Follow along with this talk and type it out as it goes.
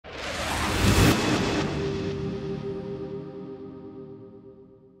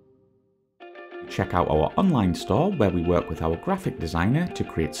check out our online store where we work with our graphic designer to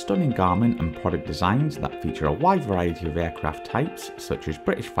create stunning garment and product designs that feature a wide variety of aircraft types such as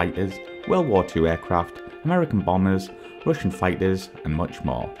British fighters, World War II aircraft, American bombers, Russian fighters and much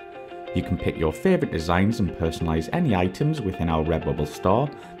more. You can pick your favourite designs and personalise any items within our Redbubble store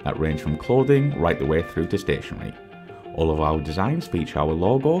that range from clothing right the way through to stationery. All of our designs feature our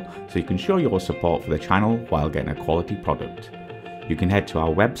logo, so you can show your support for the channel while getting a quality product. You can head to our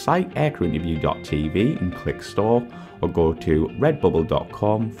website aircrewinterview.tv and click store, or go to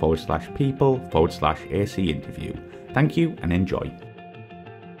redbubble.com/people/AC interview. Thank you and enjoy.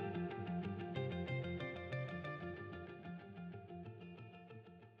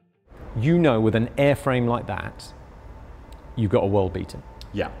 You know, with an airframe like that, you've got a world beater.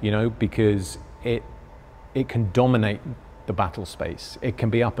 Yeah. You know, because it can dominate the battle space. It can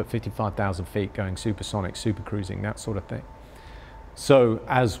be up at 55,000 feet going supersonic, super cruising, that sort of thing. So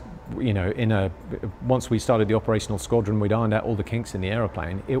as you know, once we started the operational squadron, we'd ironed out all the kinks in the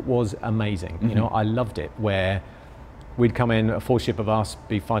aeroplane. It was amazing. You know, I loved it, where we'd come in, a 4-ship of us,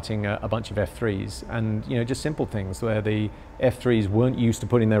 be fighting a bunch of F3s, and you know, just simple things where the F3s weren't used to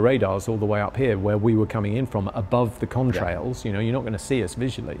putting their radars all the way up here where we were coming in from, above the contrails. You know, you're not going to see us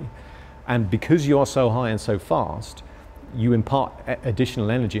visually. And because you are so high and so fast, you impart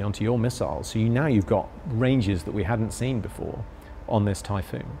additional energy onto your missiles. So now you've got ranges that we hadn't seen before on this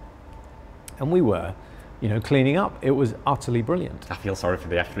Typhoon. And we were, you know, cleaning up. It was utterly brilliant. I feel sorry for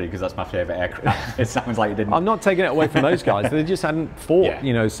the F3 because that's my favourite aircraft. It sounds like you didn't. I'm not taking it away from those guys. They just hadn't fought,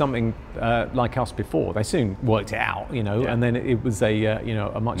 you know, something like us before. They soon worked it out, you know, and then it was a, you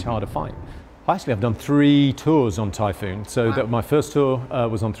know, a much harder fight. Actually, I've done 3 tours on Typhoon. So that my first tour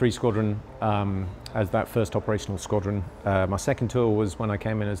was on 3 Squadron as that first operational squadron. My second tour was when I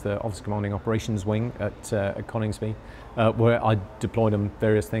came in as the Officer Commanding Operations Wing at Coningsby, where I deployed on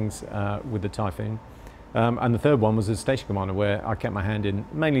various things with the Typhoon. And the third one was as Station Commander, where I kept my hand in,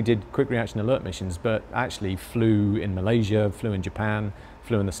 mainly did quick reaction alert missions, but actually flew in Malaysia, flew in Japan,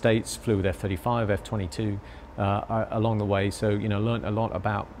 flew in the States, flew with F-35, F-22. Along the way, so you know, learned a lot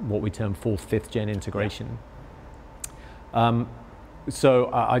about what we term 4th, 5th gen integration. So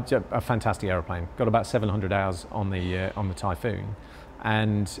a fantastic aeroplane. Got about 700 hours on the Typhoon,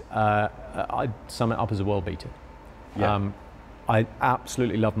 and I'd sum it up as a world beater. I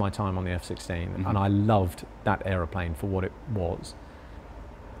absolutely loved my time on the F-16, and I loved that aeroplane for what it was.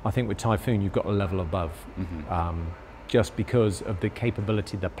 I think with Typhoon, you've got a level above, just because of the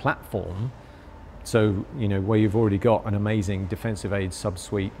capability, the platform. So, you know, where you've already got an amazing defensive aid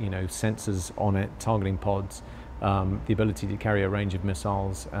subsuite, you know, sensors on it, targeting pods, the ability to carry a range of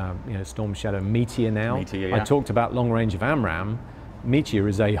missiles, you know, Storm Shadow, Meteor now. Meteor, yeah. I talked about long range of AMRAAM. Meteor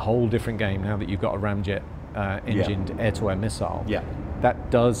is a whole different game now that you've got a ramjet engined air-to-air missile.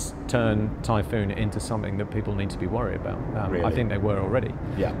 That does turn Typhoon into something that people need to be worried about. Really? I think they were already.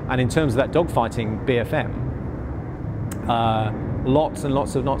 And in terms of that dogfighting BFM, lots and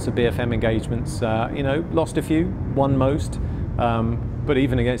lots of BFM engagements. You know, lost a few, won most, but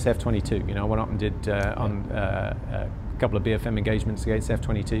even against F-22, you know, I went up and did a couple of BFM engagements against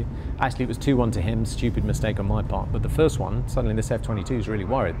F-22. Actually, it was 2-1 to him, stupid mistake on my part. But the first one, suddenly this F-22 is really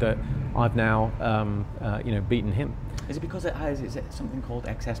worried that I've now, you know, beaten him. Is it because it has, is it something called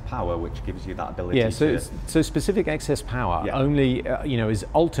excess power, which gives you that ability? Yeah, so specific excess power only, you know, is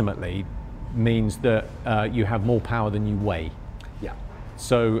ultimately means that you have more power than you weigh.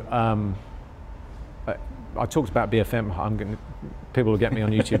 So I talked about BFM. People will get me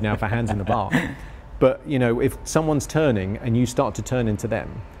on YouTube now for hands in the bar. But you know, if someone's turning and you start to turn into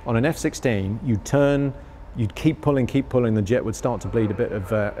them on an F-16, you'd turn, you'd keep pulling, the jet would start to bleed a bit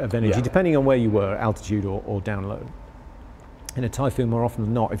of energy, depending on where you were, altitude or down low. In a Typhoon, more often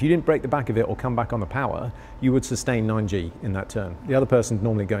than not, if you didn't break the back of it or come back on the power, you would sustain 9G in that turn. The other person's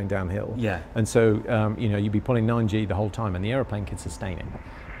normally going downhill. And so, you know, you'd be pulling 9G the whole time, and the aeroplane could sustain it,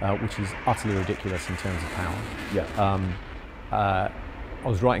 which is utterly ridiculous in terms of power. I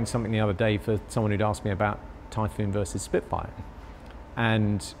was writing something the other day for someone who'd asked me about Typhoon versus Spitfire.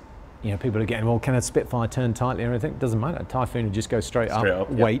 And, you know, people are getting, well, can a Spitfire turn tightly or anything? It doesn't matter. Typhoon would just go straight up,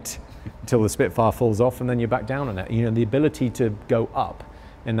 wait until the Spitfire falls off, and then you're back down on it. You know, the ability to go up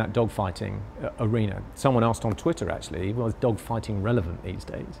in that dogfighting arena. Someone asked on Twitter, actually, was dogfighting relevant these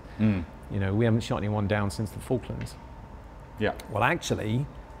days? You know, we haven't shot anyone down since the Falklands. Well, actually,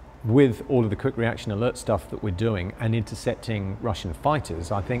 with all of the quick reaction alert stuff that we're doing and intercepting Russian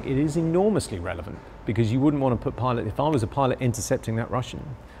fighters, I think it is enormously relevant, because you wouldn't want to put pilot, if I was a pilot intercepting that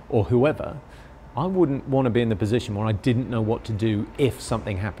Russian or whoever, I wouldn't want to be in the position where I didn't know what to do if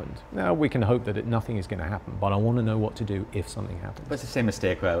something happened. Now, we can hope that nothing is going to happen, but I want to know what to do if something happens. But it's the same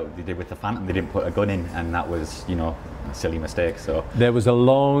mistake where they did with the Phantom. They didn't put a gun in, and that was, you know, a silly mistake. So there was a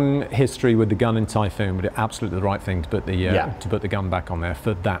long history with the gun in Typhoon, but it's absolutely the right thing to put the gun back on there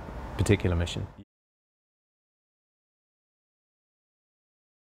for that particular mission.